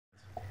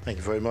Thank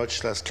you very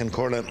much, Les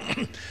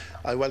Kincorla.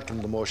 I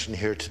welcome the motion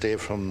here today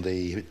from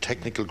the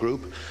technical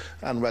group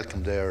and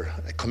welcome their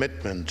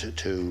commitment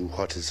to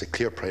what is a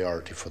clear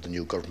priority for the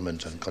new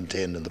government and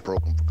contained in the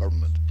programme for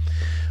government.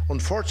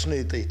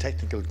 Unfortunately, the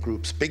technical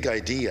group's big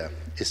idea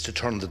is to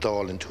turn the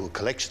Dáil into a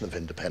collection of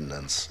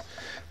independents.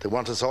 They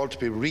want us all to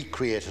be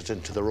recreated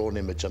into their own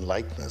image and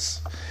likeness,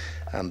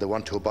 and they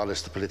want to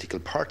abolish the political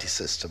party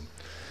system.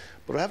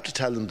 But I have to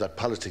tell them that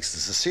politics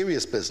is a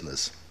serious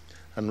business,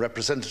 and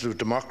representative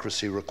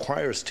democracy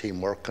requires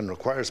teamwork and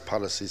requires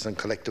policies and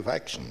collective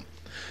action.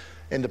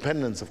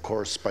 Independents, of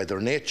course, by their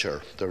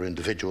nature, they're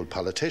individual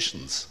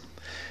politicians.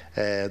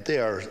 They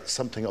are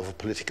something of a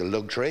political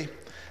luxury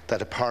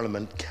that a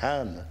parliament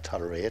can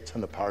tolerate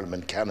and a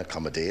parliament can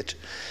accommodate,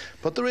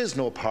 but there is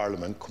no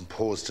parliament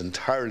composed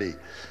entirely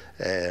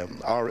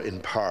or in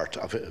part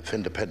of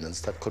independence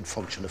that could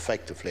function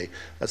effectively,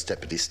 as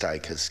Deputy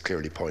Stagg has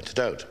clearly pointed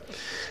out.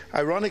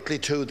 Ironically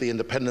too, the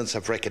independents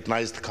have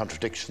recognised the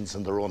contradictions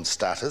in their own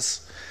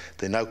status.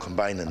 They now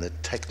combine in a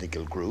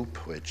technical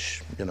group,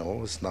 which,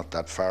 is not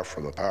that far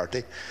from a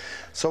party.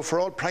 So for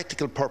all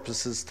practical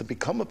purposes, to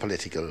become a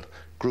political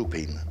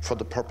grouping for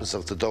the purpose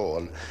of the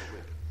Dáil,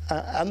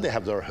 and they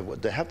have their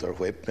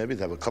whip, maybe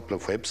they have a couple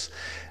of whips,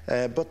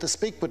 but they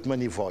speak with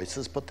many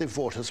voices, but they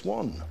vote as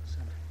one.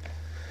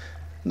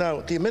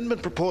 Now, the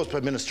amendment proposed by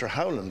Minister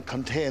Howland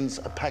contains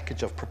a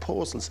package of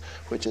proposals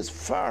which is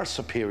far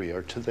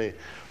superior to the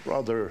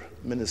rather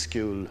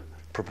minuscule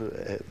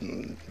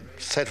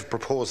set of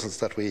proposals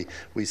that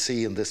we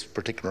see in this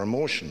particular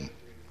motion.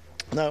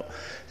 Now,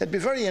 it'd be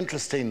very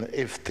interesting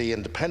if the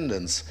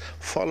independents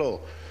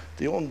follow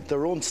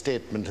their own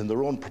statement in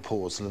their own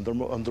proposal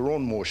and their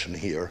own motion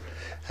here,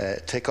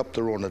 take up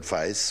their own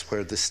advice,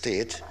 where they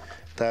state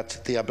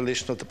that the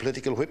abolition of the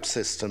political whip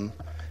system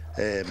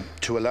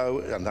to allow,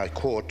 and I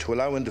quote, to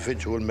allow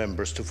individual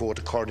members to vote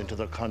according to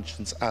their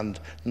conscience and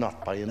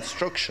not by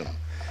instruction.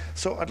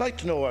 So I'd like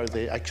to know, are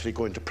they actually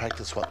going to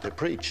practice what they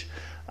preach,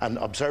 and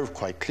observe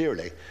quite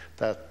clearly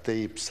that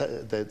the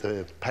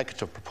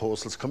package of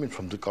proposals coming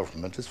from the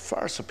government is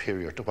far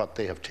superior to what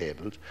they have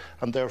tabled,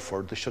 and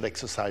therefore they should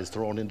exercise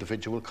their own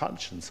individual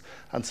conscience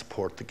and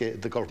support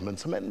the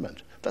government's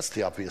amendment. That's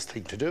the obvious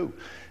thing to do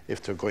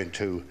if they're going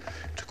to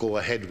go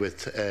ahead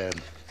with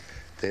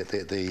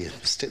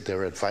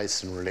their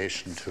advice in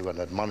relation to and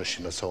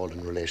admonishing us all in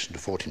relation to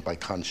voting by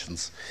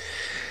conscience.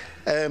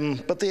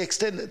 But the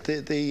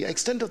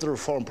extent of the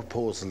reform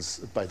proposals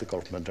by the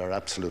government are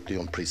absolutely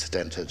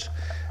unprecedented.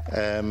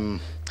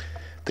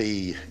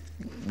 The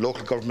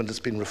local government has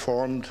been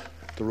reformed.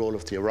 The role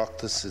of the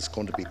Oireachtas is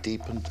going to be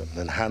deepened and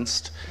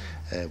enhanced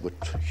with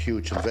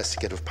huge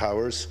investigative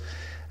powers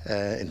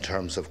in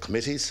terms of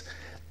committees.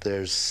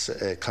 There's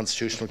a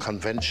constitutional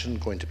convention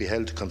going to be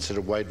held to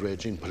consider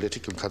wide-ranging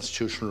political and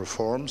constitutional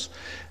reforms.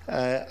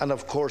 And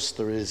of course,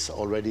 there is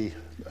already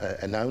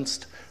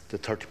announced the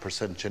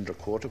 30% gender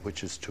quota,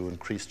 which is to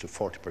increase to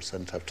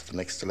 40% after the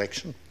next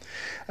election.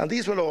 And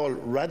these will all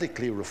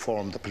radically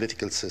reform the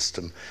political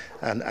system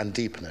and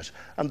deepen it.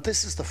 And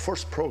this is the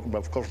first programme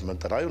of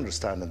government that I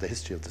understand in the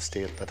history of the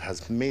state that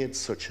has made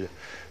such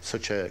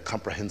a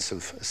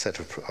comprehensive set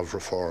of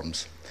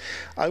reforms.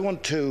 I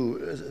want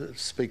to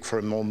speak for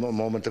a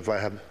moment, if I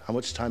have, how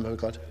much time have I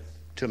got?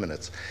 2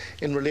 minutes,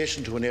 in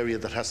relation to an area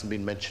that hasn't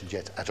been mentioned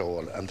yet at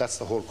all, and that's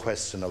the whole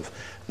question of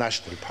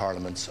national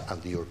parliaments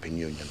and the European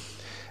Union.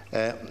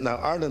 Now,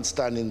 Ireland's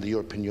standing in the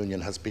European Union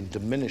has been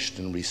diminished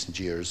in recent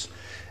years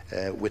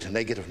with a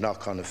negative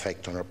knock-on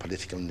effect on our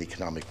political and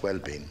economic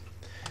well-being.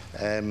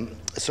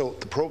 So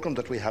the programme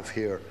that we have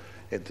here,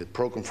 the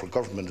programme for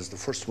government, is the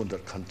first one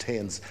that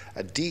contains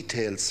a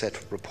detailed set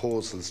of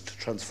proposals to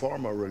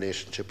transform our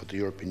relationship with the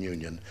European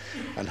Union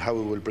and how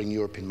we will bring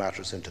European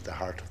matters into the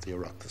heart of the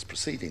Oireachtas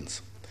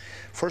proceedings.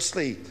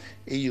 Firstly,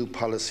 EU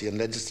policy and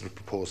legislative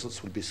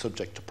proposals will be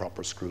subject to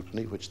proper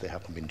scrutiny, which they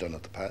haven't been done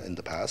in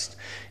the past.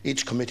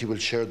 Each committee will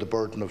share the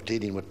burden of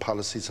dealing with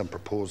policies and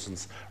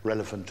proposals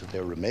relevant to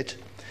their remit.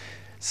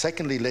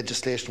 Secondly,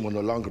 legislation will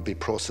no longer be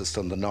processed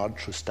on the nod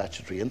through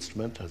statutory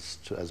instrument, as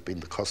has been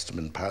the custom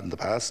in the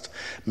past.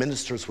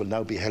 Ministers will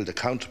now be held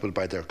accountable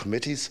by their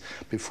committees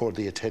before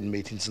they attend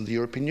meetings in the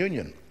European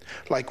Union.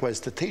 Likewise,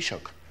 the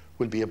Taoiseach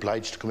will be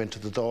obliged to come into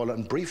the Dáil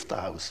and brief the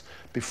House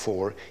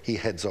before he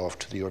heads off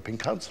to the European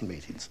Council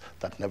meetings.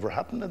 That never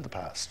happened in the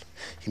past.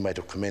 He might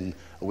have come in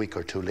a week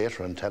or two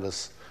later and tell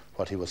us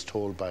what he was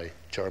told by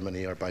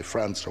Germany or by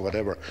France or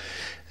whatever,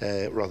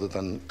 rather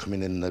than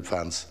coming in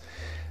advance.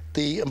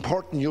 The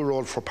important new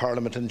role for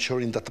Parliament in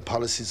ensuring that the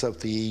policies of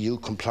the EU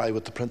comply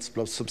with the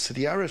principle of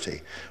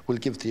subsidiarity will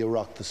give the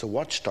Oireachtas a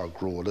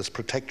watchdog role as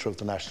protector of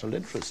the national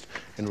interest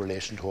in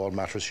relation to all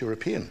matters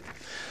European.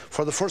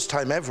 For the first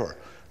time ever,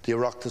 The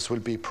Oireachtas will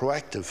be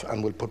proactive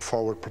and will put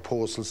forward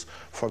proposals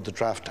for the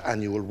draft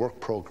annual work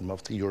programme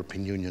of the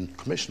European Union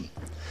Commission.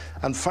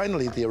 And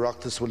finally, the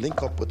Oireachtas will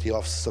link up with the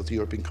offices of the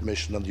European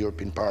Commission and the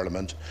European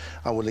Parliament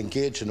and will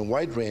engage in a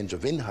wide range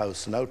of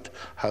in-house and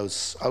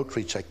out-house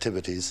outreach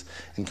activities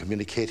in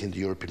communicating the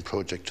European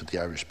project to the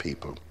Irish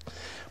people.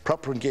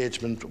 Proper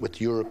engagement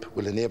with Europe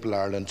will enable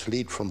Ireland to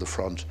lead from the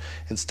front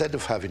instead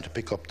of having to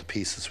pick up the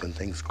pieces when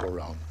things go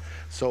wrong.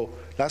 So,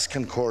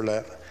 Lascan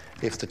Corla,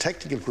 if the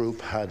technical group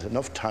had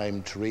enough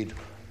time to read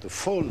the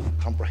full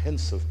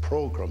comprehensive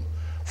programme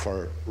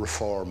for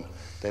reform,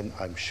 then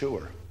I'm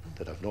sure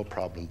that I've no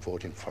problem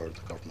voting for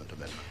the government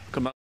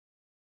amendment.